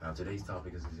Now today's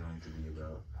topic is going to be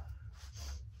about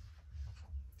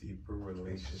deeper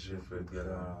relationship with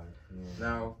God. Yeah.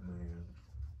 Now,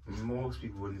 most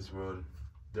people in this world,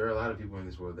 there are a lot of people in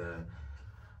this world that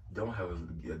don't have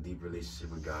a deep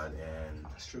relationship with God, and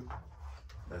that's true.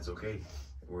 That's okay.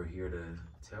 We're here to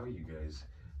tell you guys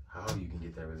how you can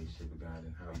get that relationship with God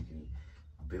and how you can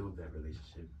build that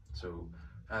relationship. So,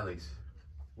 Alex,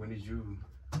 when did you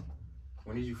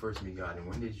first meet God, and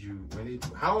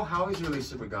how is your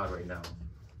relationship with God right now?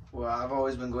 Well, I've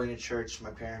always been going to church. My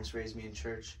parents raised me in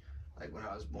church. Like when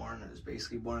I was born, I was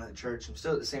basically born in the church. I'm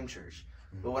still at the same church.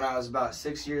 Mm-hmm. But when I was about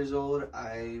 6 years old,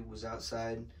 I was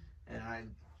outside, and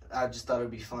I just thought it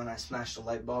would be fun. I smashed a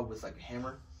light bulb with like a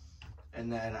hammer. And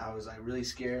then I was like really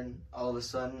scared all of a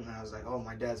sudden, and I was like, oh,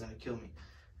 my dad's gonna kill me.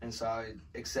 And so I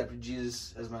accepted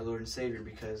Jesus as my Lord and Savior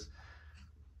because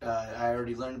I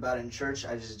already learned about it in church.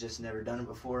 I just never done it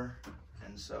before.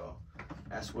 And so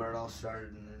that's where it all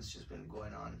started, and it's just been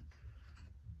going on.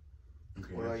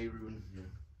 Okay. What about you, Rubin? Yeah.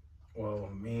 Well,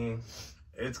 me,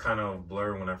 it's kind of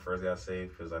blurred when I first got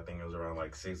saved because I think it was around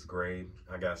like 6th grade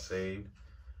I got saved.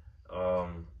 I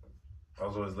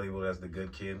was always labeled as the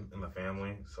good kid in the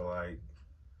family. So like,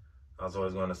 I was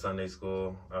always going to Sunday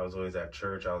school. I was always at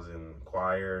church. I was in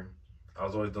choir. I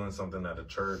was always doing something at a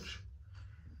church.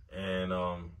 And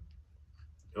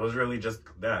it was really just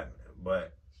that.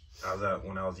 But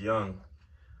when I was young,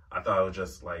 I thought it was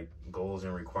just like goals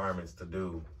and requirements to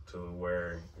do, to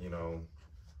where, you know,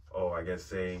 oh, I get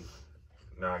saved.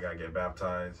 Now I got to get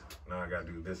baptized. Now I got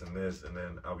to do this, and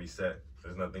then I'll be set.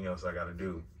 There's nothing else I got to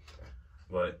do.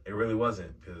 But it really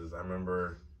wasn't, because I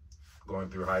remember going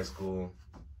through high school,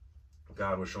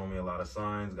 God was showing me a lot of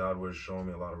signs, God was showing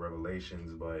me a lot of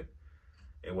revelations, but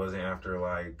it wasn't after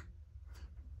like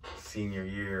senior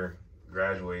year,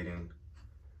 graduating,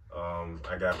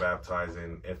 I got baptized,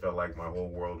 and it felt like my whole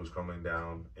world was coming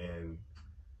down, and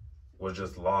was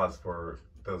just lost for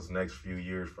those next few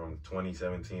years from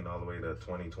 2017 all the way to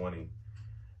 2020,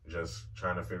 just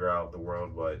trying to figure out the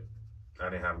world, but I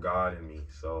didn't have God in me.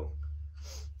 So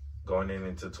going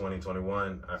into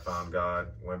 2021, I found God,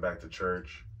 went back to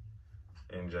church,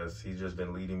 and he's just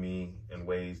been leading me in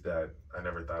ways that I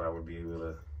never thought I would be able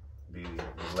to be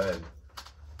led.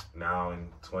 Now in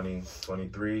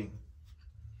 2023,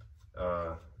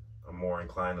 I'm more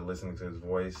inclined to listening to his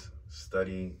voice,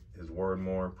 study his word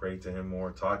more, pray to him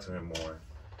more, talk to him more.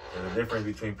 There's a difference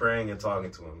between praying and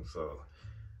talking to him.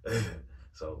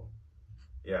 So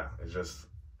yeah, it's just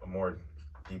a more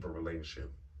deeper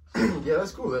relationship. Yeah,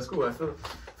 that's cool. That's cool. I feel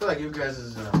like you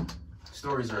guys'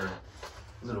 stories are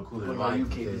a little cooler than mine,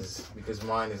 because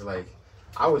mine is like,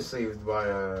 I was saved by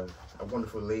a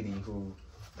wonderful lady who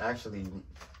actually,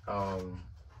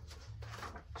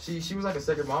 she was like a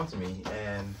second mom to me,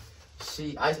 and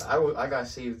I got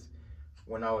saved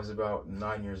when I was about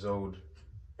 9 years old,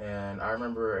 and I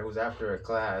remember it was after a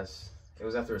class. It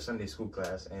was after a Sunday school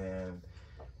class, and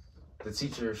the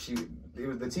teacher,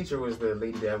 the teacher was the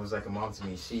lady that was like a mom to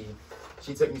me. She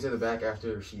took me to the back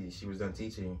after she was done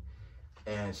teaching,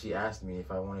 and she asked me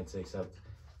if I wanted to accept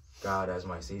God as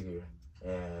my Savior,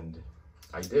 and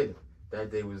I did. I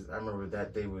remember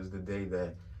that day was the day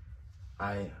that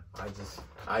I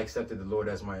accepted the Lord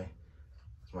as my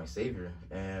Savior,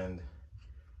 and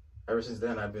ever since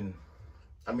then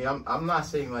I'm not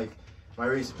saying like my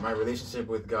relationship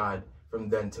with God from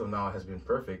then till now has been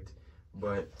perfect,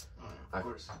 but I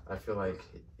feel like,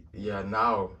 yeah,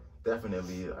 now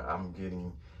definitely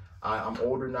I'm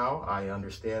older now. I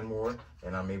understand more,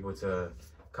 and I'm able to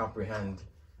comprehend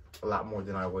a lot more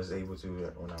than I was able to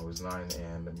when I was 9.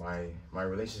 And my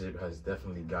relationship has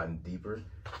definitely gotten deeper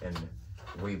and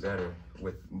way better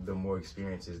with the more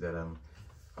experiences that I'm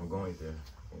going through.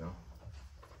 You know,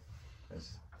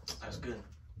 that's good.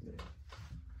 Yeah.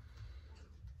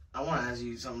 I want to ask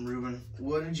you something, Rubin.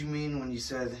 What did you mean when you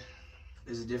said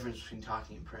there's a difference between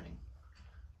talking and praying?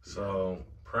 So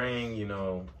praying, you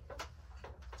know,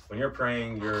 when you're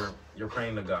praying, you're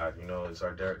praying to God. You know, it's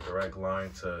our direct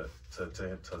line to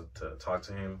talk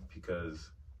to him, because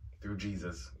through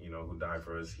Jesus, you know, who died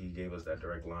for us, he gave us that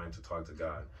direct line to talk to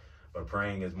God. But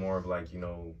praying is more of like, you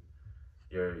know,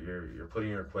 you're putting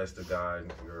your request to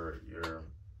God,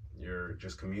 you're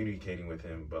just communicating with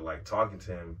him. But like talking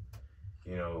to him,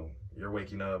 you know, you're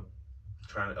waking up,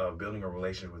 building a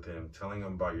relationship with him, telling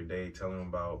him about your day, telling him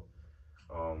about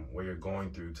what you're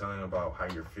going through, telling him about how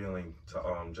you're feeling,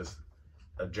 to just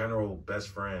a general best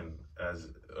friend as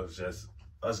just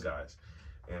us guys.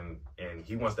 And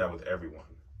he wants that with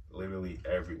everyone, literally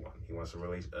everyone. He wants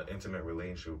an intimate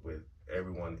relationship with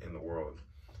everyone in the world.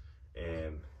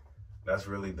 And that's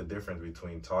really the difference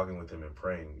between talking with him and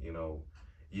praying. You know,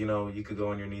 you know, you could go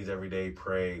on your knees every day,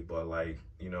 pray, but like,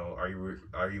 you know, are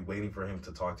you waiting for him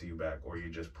to talk to you back, or are you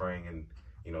just praying and,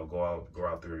 you know, go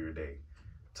out through your day?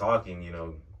 Talking, you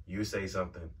know, you say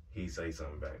something, he say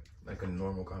something back. Like a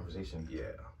normal conversation. Yeah.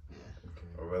 Okay.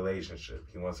 A relationship.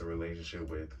 He wants a relationship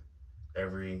with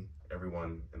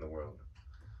everyone in the world.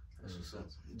 That's what's up.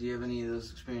 Do you have any of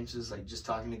those experiences, like just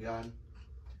talking to God,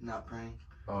 not praying?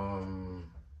 I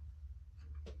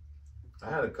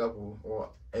had a couple.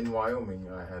 Well, in Wyoming,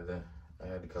 I had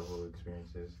a couple of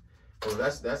experiences. Well,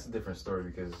 that's a different story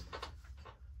because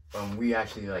we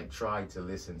actually like tried to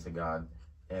listen to God,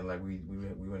 and like we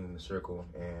went in a circle,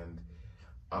 and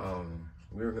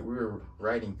we were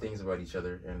writing things about each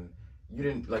other, and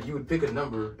you would pick a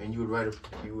number and you would write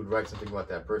something about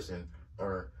that person,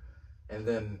 and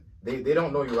then they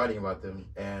don't know you're writing about them,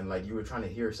 and like you were trying to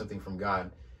hear something from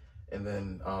God, and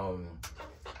then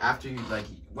after you, like,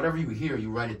 whatever you hear, you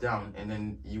write it down, and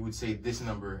then you would say this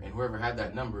number, and whoever had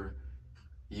that number,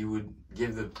 you would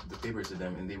give the paper to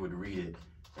them, and they would read it,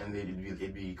 and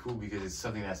it'd be cool because it's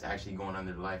something that's actually going on in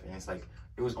their life, and it's like,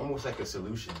 it was almost like a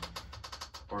solution.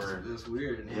 Or It was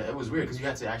weird. yeah, it was weird because you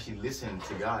had to actually listen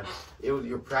to God.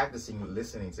 You're practicing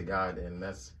listening to God, and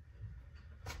that's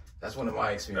one of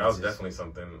my experiences. That was definitely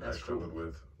something That's I struggled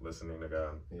with, listening to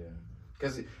God. Yeah.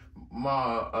 Because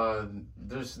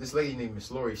there's this lady named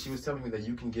Miss Lori. She was telling me that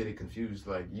you can get it confused.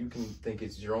 Like, you can think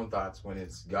it's your own thoughts when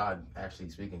it's God actually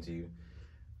speaking to you.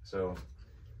 So,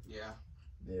 Yeah.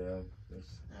 yeah.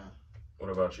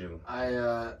 What about you? I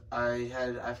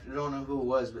don't know who it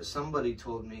was, but somebody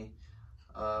told me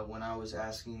when I was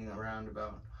asking around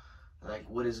about, like,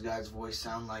 what does God's voice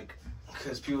sound like?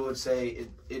 Because people would say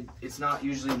it's not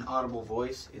usually an audible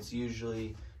voice. It's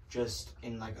usually just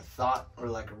in like a thought or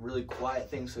like a really quiet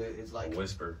thing. So it's like A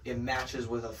whisper. It matches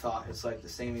with a thought. It's like the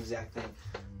same exact thing.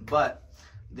 But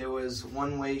there was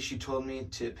one way she told me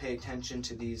to pay attention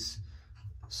to these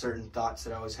certain thoughts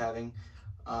that I was having.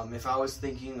 If I was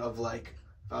thinking of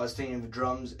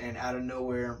drums and out of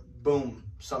nowhere, boom,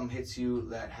 something hits you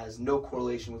that has no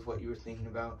correlation with what you were thinking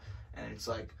about, and it's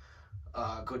like,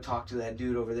 go talk to that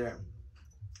dude over there,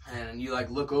 and you like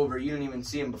look over, you didn't even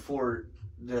see him before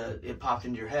it popped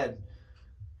into your head,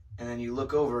 and then you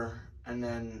look over, and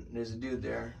then there's a dude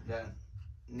there that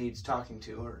needs talking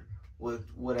to, or with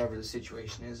whatever the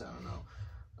situation is. I don't know.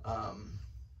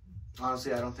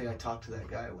 Honestly, I don't think I talked to that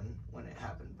guy when it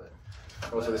happened, but.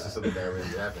 So this is something that really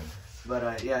happened.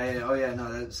 But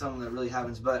no, that's something that really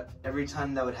happens. But every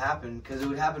time that would happen, because it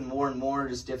would happen more and more,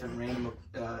 just different random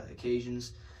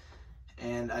occasions,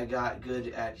 and I got good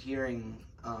at hearing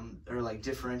or like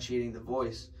differentiating the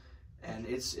voice. And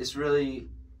it's really,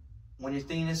 when you're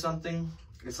thinking of something,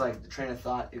 it's like the train of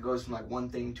thought. It goes from like one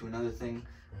thing to another thing.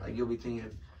 Like you'll be thinking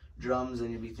of drums,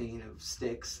 and you'll be thinking of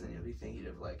sticks, and you'll be thinking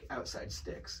of like outside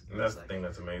sticks. And that's the thing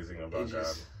that's amazing about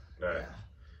God. Yeah.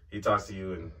 He talks to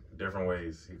you in different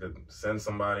ways. He could send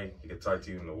somebody. He could talk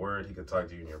to you in the Word. He could talk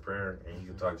to you in your prayer, and he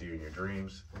could talk to you in your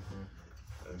dreams.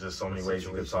 And just so many ways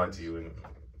he could talk to you, and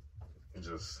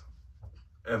just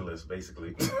endless,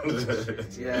 basically.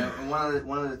 Yeah, and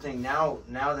one of the things now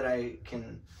that I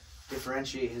can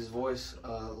differentiate his voice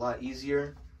a lot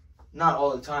easier, not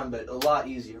all the time, but a lot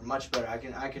easier, much better. I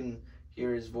can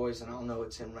hear his voice and I'll know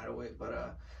it's him right away.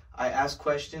 But I ask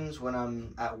questions when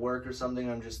I'm at work or something.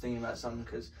 I'm just thinking about something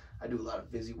because I do a lot of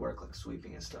busy work like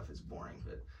sweeping and stuff. It's boring,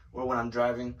 or when I'm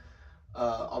driving,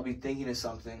 I'll be thinking of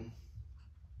something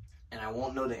and I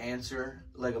won't know the answer,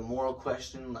 like a moral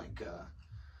question, like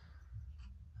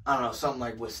I don't know, something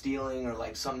like with stealing, or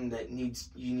like something that you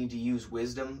need to use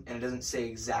wisdom, and it doesn't say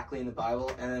exactly in the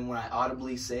Bible. And then when I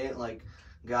audibly say it, like,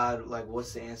 God, like,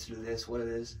 what's the answer to this? What it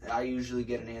is? I usually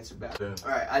get an answer back. Yeah.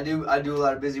 All right, I do a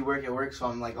lot of busy work at work, so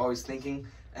I'm like always thinking,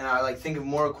 and I like think of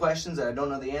moral questions that I don't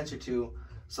know the answer to.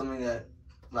 Something that,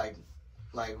 like,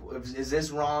 is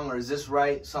this wrong or is this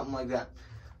right? Something like that.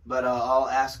 But I'll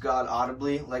ask God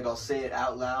audibly, like I'll say it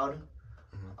out loud.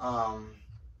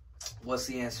 What's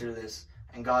the answer to this?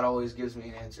 And God always gives me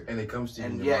an answer. And it comes to you.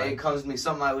 And yeah, it comes to me,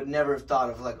 something I would never have thought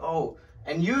of, like, oh.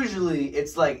 And usually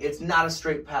it's like, it's not a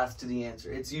straight path to the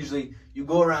answer. It's usually you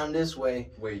go around this way.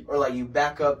 Wait. Or like you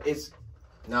back up.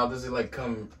 Now, does it like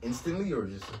come instantly or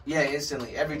just? Yeah,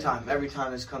 instantly. Every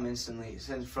time it's come instantly.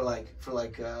 Since for like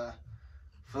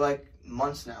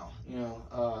months now. You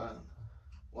know.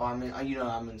 Well, I mean,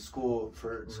 I'm in school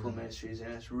for school ministries,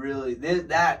 and it's really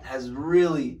that has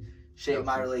really shaped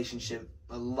my relationship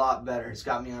a lot better. It's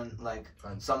got me on like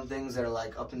some things that are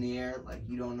like up in the air, like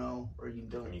you don't know or you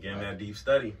don't. When you get in that deep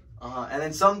study. And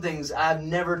then some things I've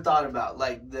never thought about,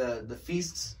 like the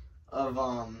feasts of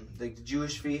like the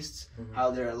Jewish feasts,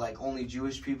 how they're like only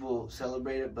Jewish people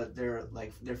celebrate it, but they're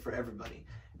for everybody,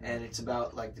 and it's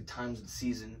about like the times of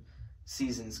the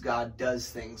seasons God does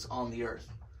things on the earth.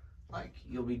 Like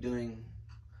you'll be doing,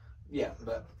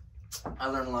 but I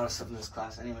learned a lot of stuff in this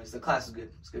class. Anyways, the class is good.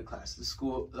 It's a good class. The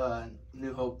school,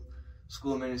 New Hope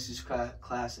School of Ministries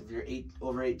class. If you're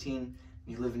over 18 and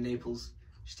you live in Naples,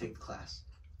 just take the class.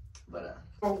 But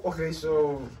okay.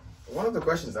 So one of the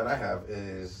questions that I have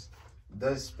is,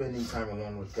 does spending time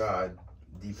alone with God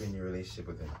deepen your relationship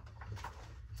with Him?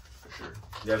 For sure.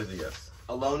 That is a yes.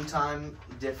 Alone time,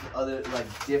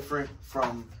 different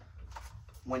from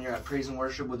when you're at praise and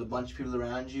worship with a bunch of people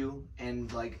around you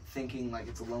and like thinking like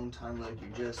it's alone time, like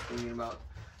you're just thinking about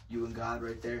you and God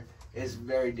right there. It's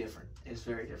very different. It's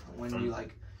very different when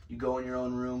you go in your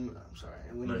own room. I'm sorry.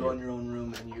 And when you go in your own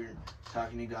room and you're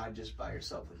talking to God just by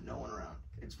yourself with no one around,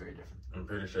 it's very different. I'm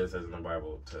pretty sure it says in the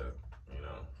Bible to,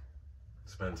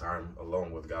 spend time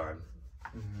alone with God.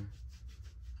 Mm-hmm.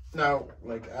 Now,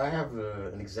 like, I have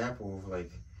an example of,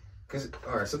 like, because,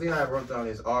 all right, something I wrote down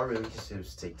is all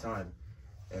relationships take time.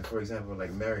 And, for example,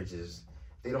 like, marriages,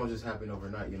 they don't just happen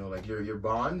overnight, like, your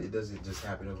bond, it doesn't just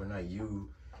happen overnight. You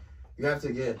have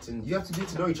to get to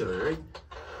know each other, right?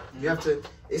 You have to,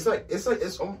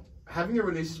 having a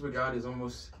relationship with God is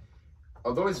almost,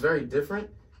 although it's very different,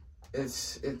 it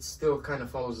still kind of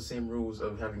follows the same rules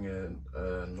of having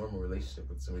a normal relationship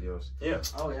with somebody else. Yeah.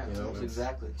 Oh yeah.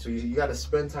 Exactly. So you got to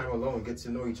spend time alone, get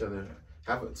to know each other,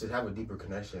 have a deeper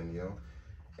connection.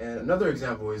 And another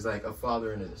example is like a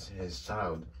father and his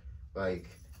child. Like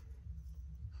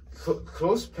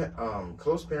close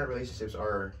parent relationships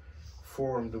are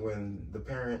formed when the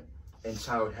parent and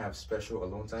child have special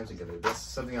alone time together. That's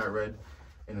something I read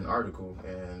in an article,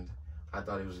 and I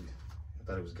thought it was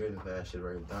good that I should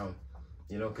write it down.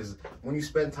 Because when you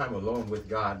spend time alone with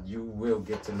God, you will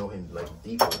get to know Him like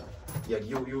deeper. Yeah,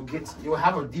 you'll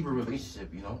have a deeper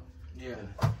relationship. Yeah.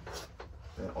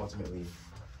 And ultimately,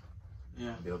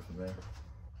 build from there.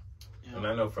 Yeah. And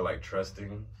I know for like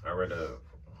trusting, I read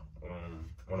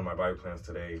one of my Bible plans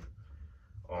today.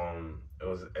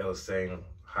 It was saying,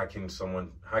 how can someone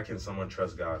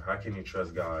trust God? How can you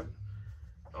trust God?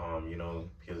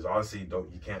 Because obviously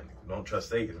don't trust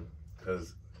Satan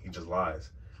because he just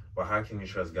lies. But how can you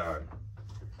trust God?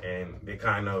 And they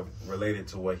kind of related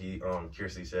to what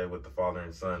Kiersey said with the father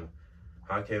and son.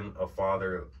 How can a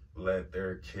father let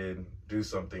their kid do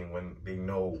something when they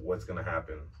know what's going to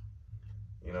happen?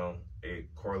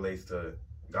 It correlates to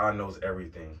God knows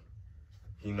everything.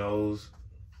 He knows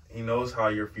how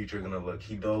your future is going to look.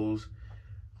 He knows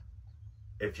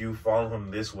if you follow Him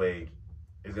this way,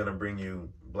 it's going to bring you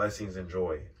blessings and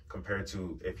joy compared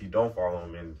to if you don't follow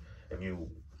Him and you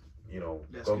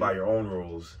go by your own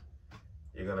rules,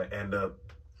 you're going to end up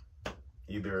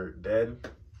either dead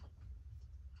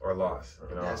or lost.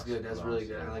 That's good. That's really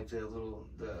good. I like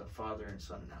the father and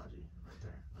son analogy right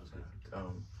there. That was good.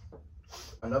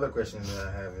 Another question that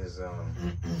I have is,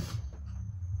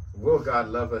 will God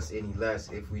love us any less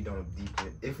if we don't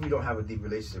have a deep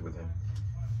relationship with Him?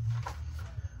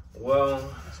 Well,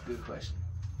 that's a good question.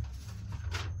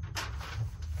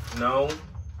 No,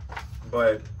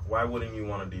 but why wouldn't you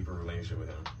want a deeper relationship with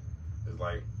Him? It's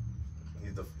like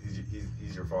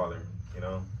he's your father.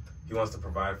 He wants to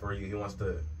provide for you. He wants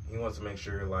to make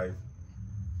sure your life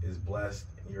is blessed.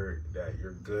 That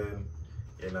you're good.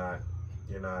 You're not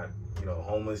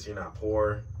homeless. You're not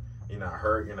poor. You're not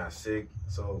hurt. You're not sick.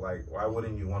 So like, why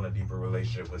wouldn't you want a deeper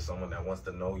relationship with someone that wants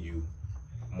to know you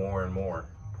more and more?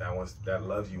 That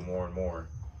loves you more and more.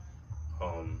 I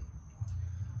don't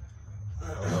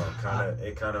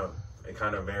know. It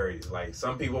kind of varies. Like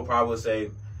some people probably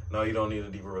say, no, you don't need a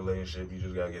deeper relationship. You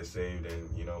just gotta get saved, and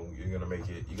you're gonna make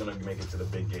it. You're gonna make it to the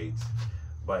big gates.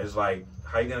 But it's like,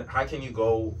 how can you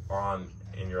go on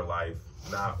in your life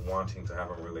not wanting to have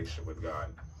a relationship with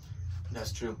God?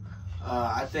 That's true.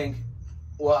 I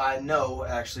know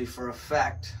actually for a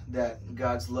fact that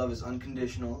God's love is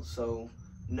unconditional. So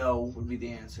no would be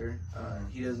the answer.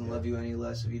 He doesn't love you any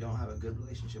less if you don't have a good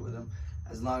relationship with Him.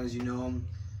 As long as you know Him.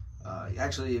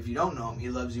 Actually, if you don't know Him, He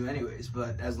loves you anyways.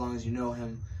 But as long as you know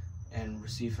Him and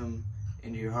receive Him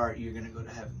into your heart, you're going to go to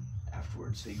heaven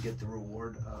afterwards. So you get the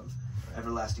reward of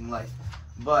everlasting life.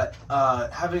 But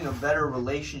having a better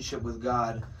relationship with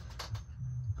God,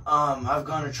 I've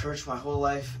gone to church my whole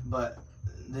life, but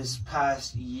this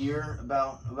past year,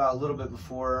 about a little bit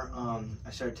before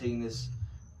I started taking this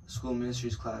school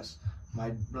ministries class,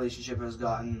 my relationship has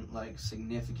gotten like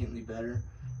significantly better.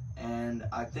 And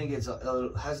I think it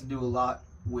has to do a lot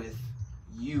with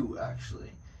you,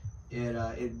 actually.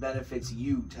 It benefits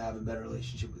you to have a better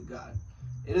relationship with God.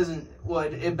 it doesn't. Well,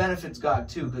 it benefits God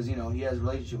too, because He has a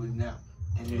relationship with you now,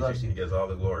 and He loves you. He gets all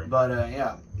the glory. But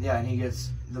and He gets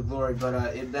the glory.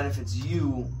 But it benefits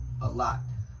you a lot.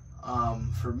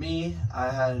 For me, I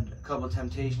had a couple of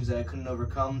temptations that I couldn't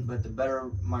overcome. But the better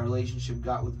my relationship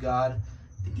got with God,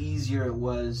 the easier it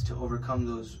was to overcome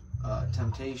those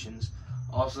temptations.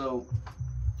 Also,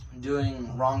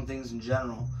 doing wrong things in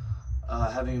general,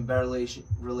 having a better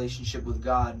relationship with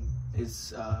God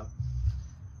is.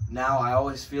 Now I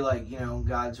always feel like,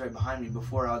 God's right behind me.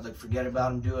 Before I would like forget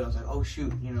about Him, do it. I was like, oh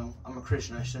shoot, I'm a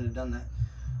Christian. I shouldn't have done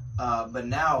that. But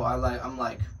now I'm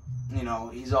like,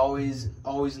 He's always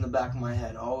in the back of my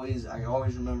head. I always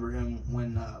remember Him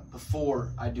when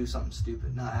before I do something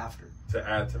stupid, not after. To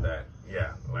add to that,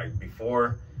 yeah, like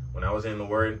before when I was in the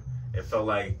Word, it felt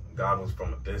like God was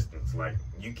from a distance. Like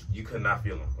you could not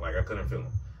feel Him. Like I couldn't feel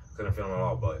Him. Couldn't feel Him at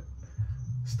all. But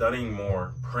studying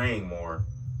more, praying more,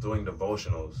 doing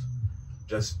devotionals,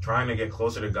 just trying to get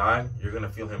closer to God, you're gonna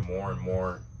feel Him more and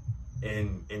more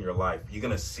in your life. You're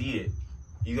gonna see it.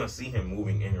 You're gonna see Him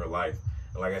moving in your life.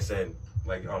 And like I said,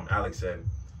 like Alex said,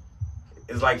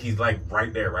 it's like He's like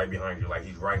right there, right behind you. Like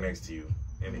He's right next to you,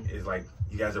 and it's like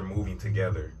you guys are moving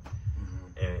together.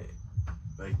 And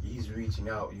like He's reaching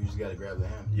out. You just gotta grab the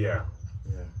hand. Yeah.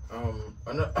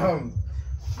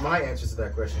 My answer to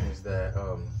that question is that,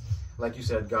 like you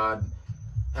said, God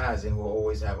has and will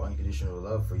always have unconditional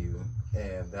love for you,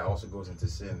 and that also goes into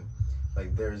sin.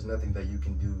 Like there is nothing that you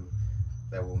can do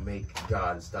that will make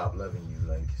God stop loving you,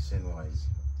 like sin-wise.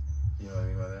 You know what I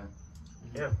mean by that?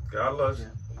 Yeah, God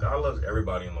loves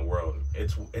everybody in the world.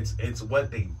 It's what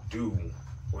they do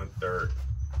with their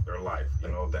life.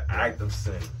 The act of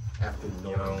sin. After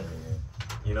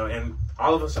and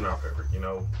all of us are not perfect.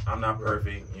 I'm not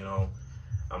perfect.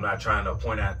 I'm not trying to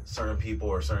point at certain people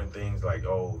or certain things like,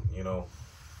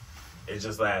 it's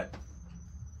just that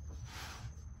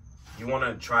you want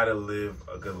to try to live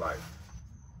a good life,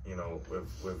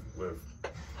 with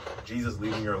Jesus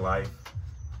leading your life.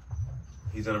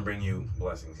 He's going to bring you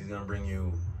blessings. He's going to bring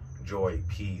you joy,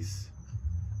 peace.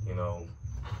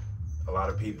 A lot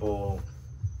of people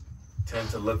tend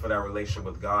to look for that relationship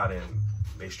with God, and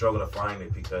they struggle to find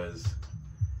it because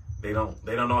they don't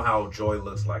know how joy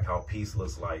looks like, how peace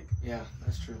looks like. Yeah,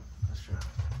 that's true.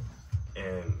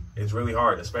 And it's really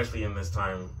hard, especially in this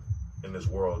time, in this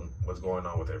world, what's going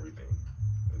on with everything.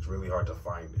 It's really hard to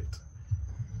find it.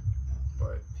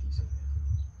 But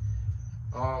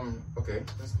okay,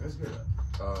 that's good.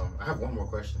 I have one more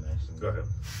question actually. Go ahead.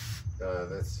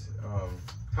 That's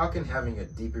how can having a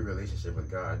deeper relationship with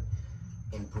God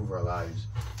improve our lives?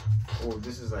 Well,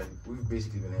 this is like we've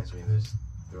basically been answering this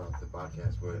throughout the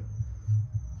podcast, but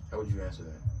how would you answer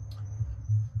that?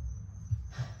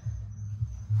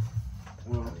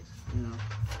 Well,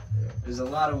 there's a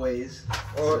lot of ways.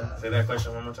 Say that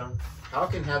question one more time. How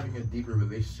can having a deeper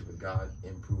relationship with God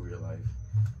improve your life?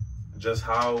 Just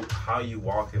how you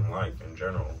walk in life in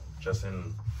general, just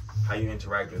in how you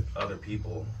interact with other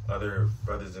people, other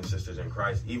brothers and sisters in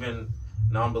Christ, even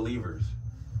non-believers.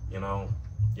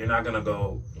 You're not gonna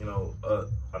go,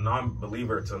 a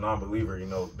non-believer to a non-believer,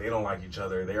 they don't like each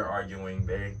other, they're arguing,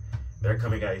 they're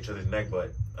coming at each other's neck.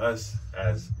 But us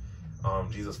as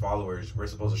Jesus followers, we're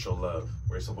supposed to show love.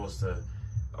 We're supposed to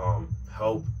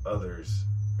help others.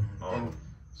 And,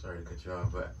 sorry to cut you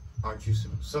off, but aren't you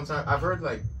sometimes? I've heard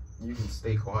like you can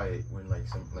stay quiet when like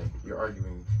you're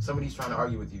arguing. Somebody's trying to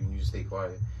argue with you, and you just stay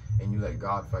quiet, and you let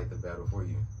God fight the battle for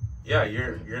you. Yeah,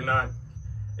 you're not.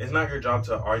 It's not your job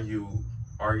to argue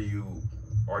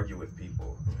with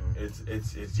people.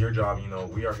 It's your job.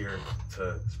 We are here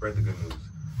to spread the good news.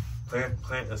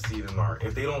 Plant a seed in our.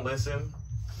 If they don't listen,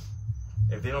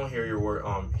 if they don't hear your word,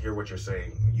 hear what you're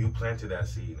saying, you planted that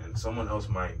seed, and someone else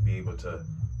might be able to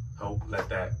help let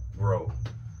that grow.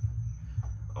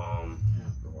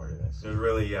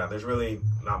 There's really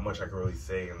not much I can really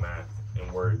say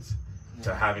in words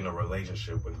to having a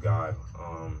relationship with God.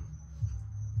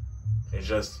 It's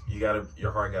just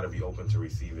your heart gotta be open to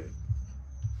receive it.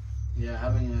 Yeah,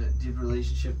 having a deep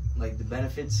relationship, like the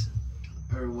benefits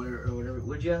or whatever.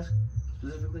 What'd you ask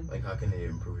specifically? Like how can it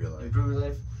improve your life? Improve your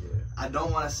life? Yeah. I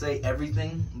don't want to say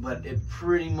everything, but it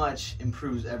pretty much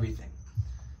improves everything.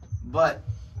 But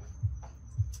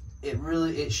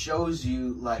it shows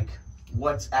you like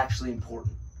what's actually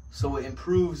important. So it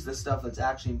improves the stuff that's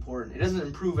actually important. It doesn't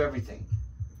improve everything,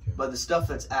 but the stuff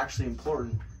that's actually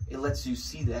important, it lets you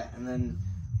see that, and then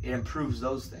it improves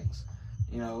those things.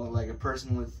 Like a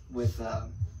person with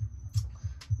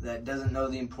that doesn't know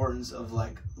the importance of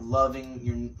like loving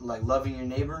your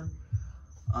neighbor,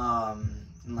 and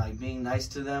like being nice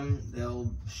to them. They'll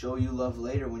show you love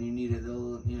later when you need it.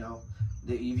 They'll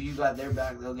If you got their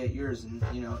back, they'll get yours, and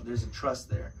there's a trust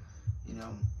there.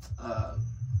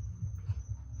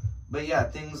 But yeah,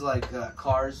 things like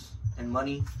cars and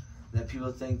money, that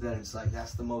people think that it's like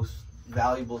that's the most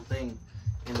valuable thing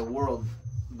in the world,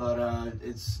 but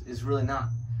it's really not,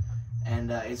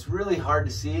 and it's really hard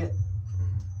to see it.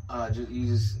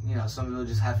 Some people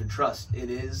just have to trust it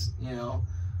is,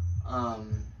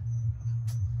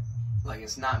 like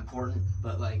it's not important,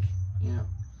 but like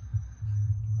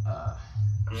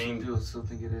I mean, people still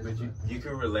think it is. But you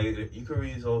can relate it. You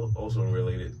can also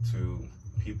relate it to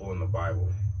people in the Bible.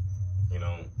 You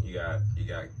got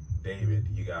David,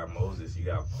 you got Moses, you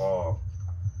got Paul,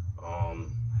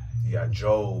 you got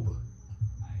Job.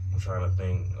 I'm trying to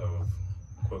think of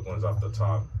quick ones off the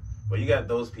top. But you got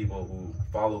those people who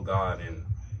follow God and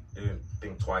didn't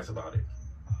think twice about it.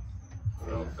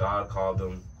 God called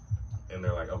them, and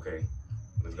they're like, okay,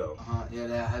 let's go. Yeah,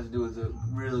 that has to do with a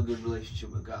really good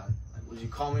relationship with God. Like, would you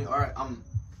call me? All right, I'm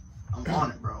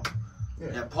on it, bro.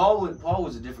 Yeah, Paul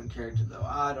was a different character though.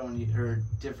 Or a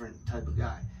different type of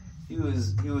guy. He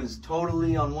was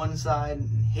totally on one side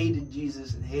and hated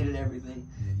Jesus and hated everything.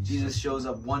 Jesus shows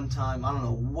up one time. I don't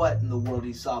know what in the world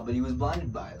he saw, but he was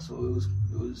blinded by it. So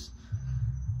it was.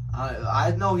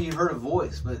 I know he heard a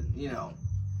voice, but he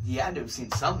had to have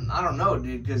seen something. I don't know,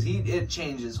 dude, because it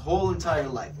changed his whole entire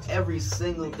life, every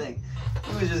single thing.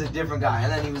 He was just a different guy,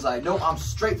 and then he was like, "Nope, I'm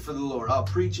straight for the Lord. I'll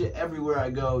preach it everywhere I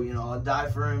go. I'll die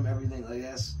for him. Everything like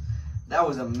that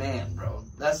was a man, bro.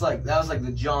 That was like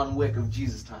the John Wick of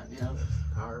Jesus time,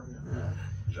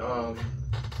 John.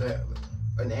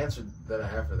 An answer that I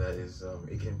have for that is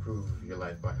it can improve your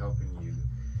life by helping you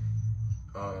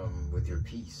with your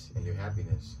peace and your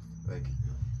happiness,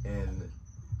 and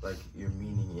your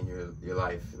meaning in your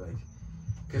life,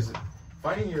 because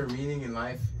finding your meaning in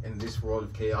life in this world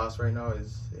of chaos right now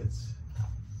it's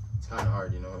kind of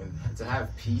hard, and to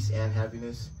have peace and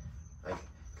happiness,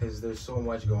 because there's so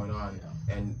much going on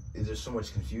and there's so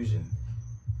much confusion.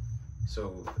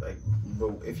 So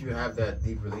but if you have that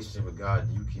deep relationship with God,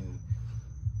 you can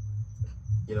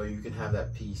you can have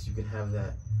that peace, you can have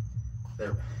that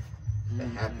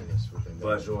happiness within,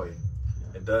 that joy.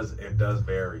 It does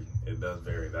vary.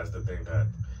 That's the thing,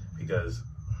 because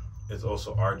it's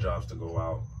also our jobs to go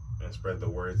out and spread the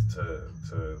words to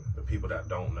the people that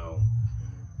don't know.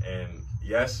 And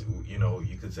yes,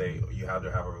 you could say you have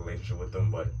to have a relationship with them,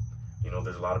 but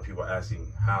there's a lot of people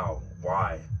asking how,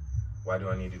 why do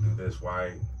I need to do this?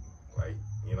 Why,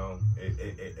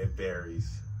 it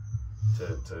varies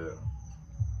to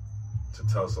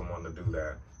tell someone to do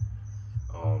that.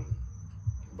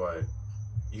 But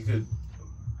you could,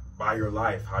 by your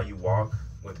life, how you walk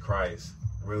with Christ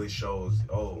really shows,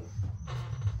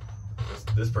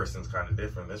 this person's kind of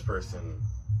different. This person,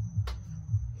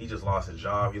 he just lost his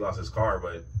job, he lost his car,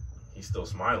 but he's still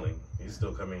smiling. He's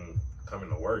still coming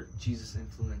to work. Jesus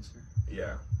influencer.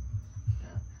 Yeah.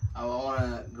 I want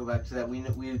to go back to that.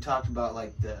 We talked about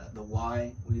the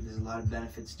why. There's a lot of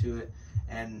benefits to it,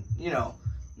 and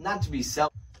not to be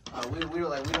selfish. We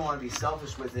don't want to be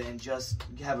selfish with it and just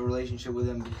have a relationship with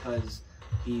him because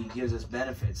he gives us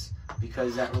benefits,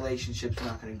 because that relationship's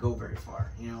not going to go very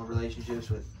far. Relationships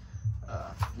with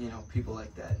people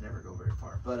like that never go very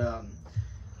far. But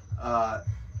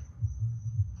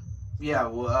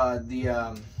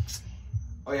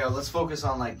let's focus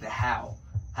on the how.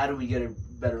 How do we get a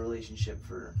better relationship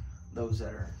for those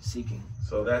that are seeking?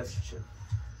 So that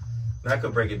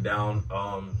could break it down.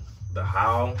 The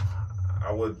how,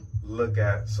 I would look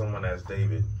at someone as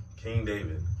David, King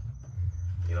David.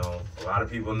 A lot of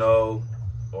people know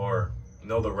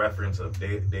the reference of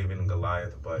David and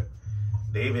Goliath, but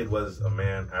David was a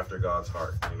man after God's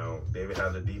heart. David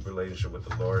had a deep relationship with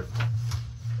the Lord,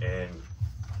 and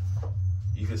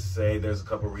you could say there's a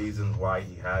couple reasons why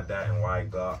he had that and why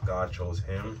God chose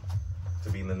him to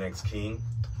be the next king.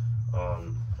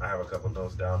 I have a couple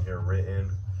notes down here written.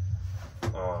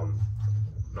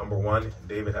 Number one,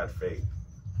 David had faith.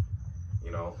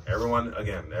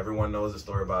 Everyone knows the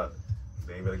story about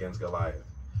David against Goliath.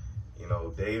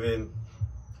 David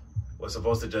was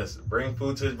supposed to just bring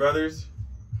food to his brothers,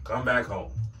 come back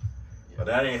home. But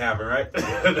that ain't happen, right?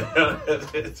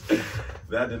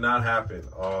 That did not happen.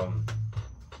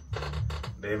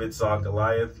 David saw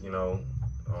Goliath,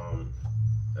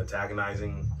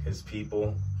 antagonizing his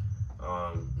people,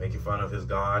 making fun of his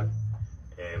God.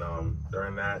 And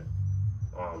during that,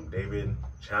 David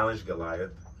challenged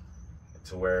Goliath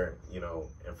to where, in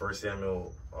 1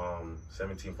 Samuel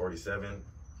 17:47,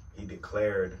 he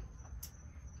declared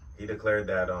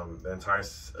that the entire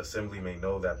assembly may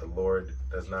know that the Lord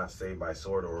does not save by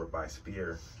sword or by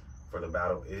spear, for the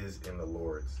battle is in the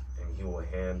Lord's, and he will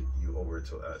hand you over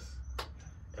to us.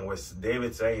 And with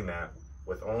David saying that,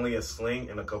 with only a sling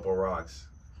and a couple rocks,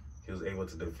 he was able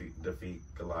to defeat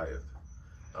Goliath.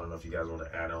 I don't know if you guys want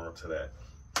to add on to that.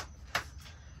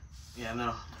 Yeah,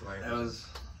 no.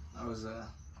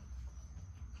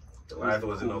 Goliath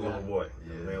wasn't no little boy.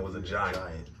 Yeah, the man was a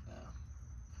giant.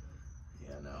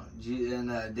 Yeah, no.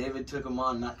 And David took him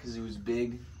on not because he was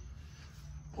big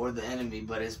or the enemy,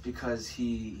 but it's because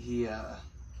he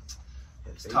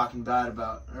was talking bad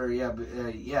about,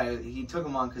 he took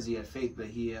him on because he had faith, but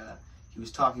he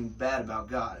was talking bad about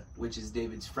God, which is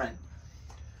David's friend.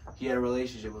 He had a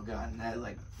relationship with God, and that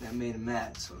made him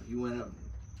mad. So he went up and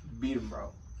beat him,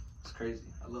 bro. It's crazy.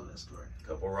 I love that story. A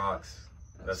couple rocks.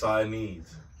 That's all it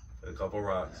needs. A couple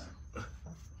rocks.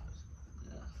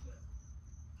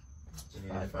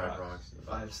 Yeah. Five rocks.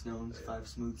 5 stones. 5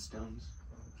 smooth stones.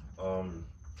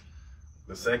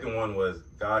 The second one was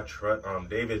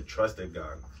David trusted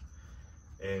God.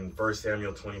 In 1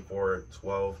 Samuel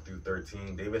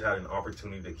 24:12-13, David had an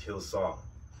opportunity to kill Saul.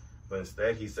 But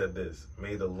instead he said this: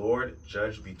 "May the Lord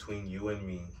judge between you and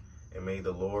me, and may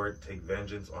the Lord take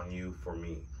vengeance on you for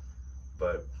me.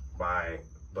 But my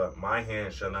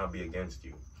hand shall not be against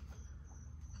you."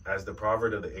 As the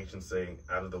proverb of the ancients say,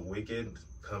 out of the wicked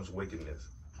comes wickedness,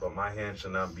 but my hand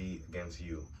shall not be against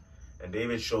you. And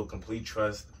David showed complete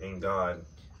trust in God,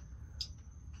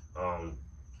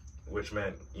 which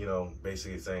meant,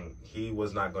 basically saying he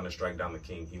was not going to strike down the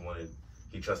king.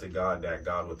 He trusted God that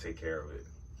God would take care of it.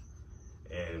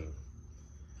 And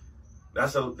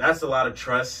that's a lot of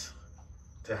trust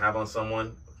to have on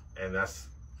someone. And that's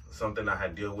something I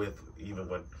had to deal with even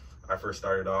when I first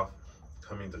started off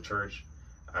coming to church.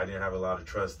 I didn't have a lot of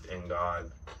trust in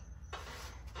God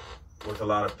with a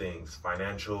lot of things,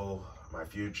 financial, my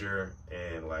future,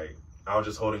 and I was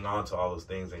just holding on to all those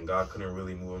things, and God couldn't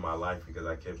really move in my life because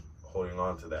I kept holding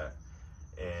on to that.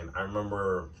 And I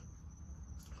remember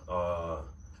I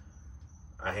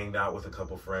hanged out with a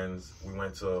couple friends. We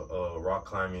went to a rock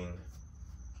climbing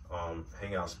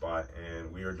hangout spot,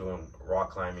 and we were doing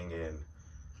rock climbing, and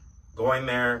going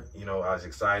there, I was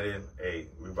excited. Hey,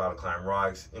 we're about to climb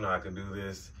rocks. I could do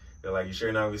this. They're like, "You sure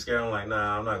you're not gonna be scared?" I'm like,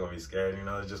 "Nah, I'm not gonna be scared.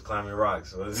 It's just climbing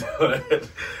rocks."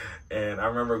 And I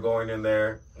remember going in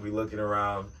there, we looking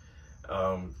around.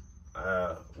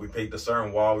 We picked a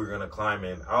certain wall we were gonna climb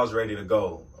in. I was ready to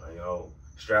go.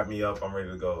 Strap me up. I'm ready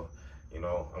to go.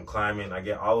 I'm climbing. I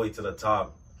get all the way to the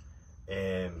top,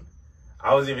 and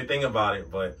I wasn't even thinking about it.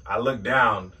 But I looked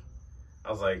down. I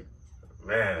was like,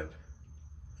 "Man,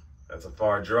 that's a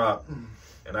far drop,"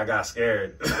 and I got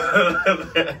scared.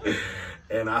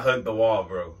 And I hugged the wall,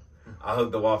 bro. I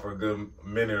hugged the wall for a good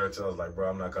minute or two. I was like, "Bro,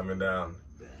 I'm not coming down."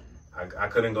 I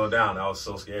couldn't go down. I was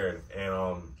so scared.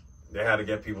 And they had to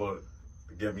get people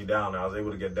to get me down. I was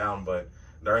able to get down, but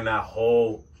during that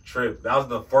whole trip, that was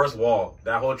the first wall.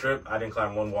 That whole trip, I didn't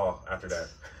climb one wall after that.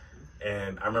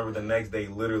 And I remember the next day,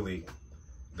 literally,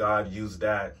 God used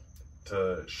that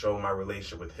to show my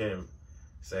relationship with him,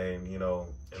 saying,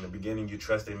 in the beginning you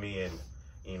trusted me, and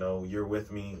you're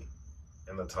with me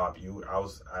in the top.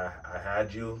 I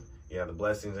had you had the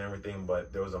blessings and everything,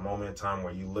 but there was a moment in time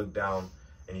where you looked down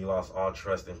and you lost all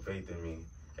trust and faith in me,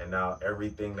 and now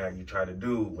everything that you try to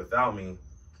do without me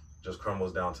just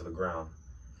crumbles down to the ground.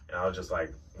 And I was just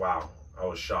like, wow, I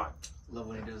was shocked. Love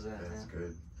when he does that. That's man.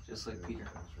 good. Just like Peter.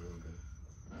 That's really good.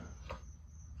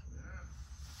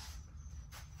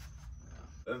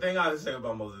 The thing I would say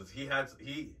about Moses,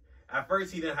 at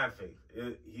first he didn't have faith.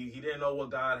 He didn't know what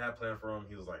God had planned for him.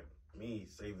 He was like, "Me,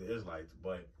 save the Israelites,"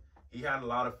 but he had a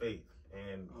lot of faith.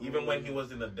 And even when he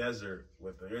was in the desert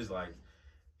with the Israelites,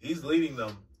 he's leading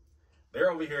them. They're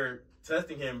over here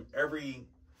testing him every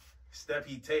step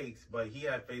he takes, but he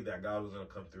had faith that God was going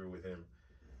to come through with him.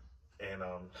 And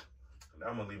I'm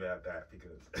going to leave it at that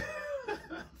because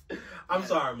I'm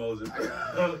sorry, Moses.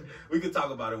 We can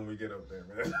talk about it when we get up there,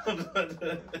 man.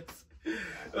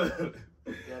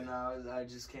 Yeah, no, I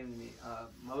just came to me.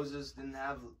 Moses didn't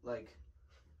have,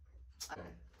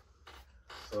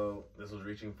 So this was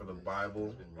Reaching for the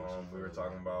Bible. We were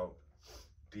talking about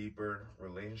deeper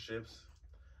relationships.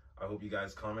 I hope you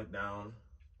guys comment down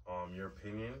your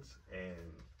opinions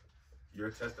and your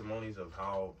testimonies of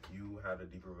how you had a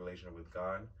deeper relationship with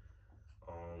God.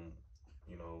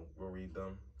 We'll read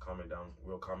them. Comment down.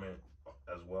 We'll comment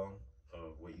as well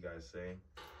of what you guys say.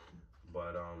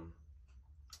 But all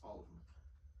of them.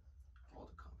 All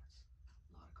the comments.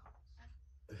 A lot of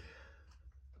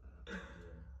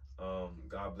comments.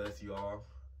 God bless you all.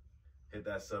 Hit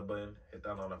that sub button. Hit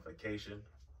that notification.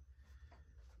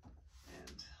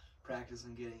 And practice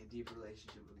on getting a deeper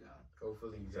relationship with God.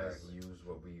 Hopefully you guys use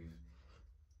what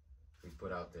we've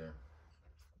put out there.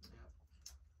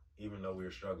 Even though we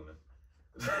were struggling.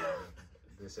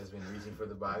 This has been Reaching for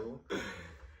the Bible.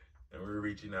 And we're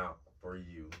reaching out for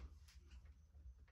you.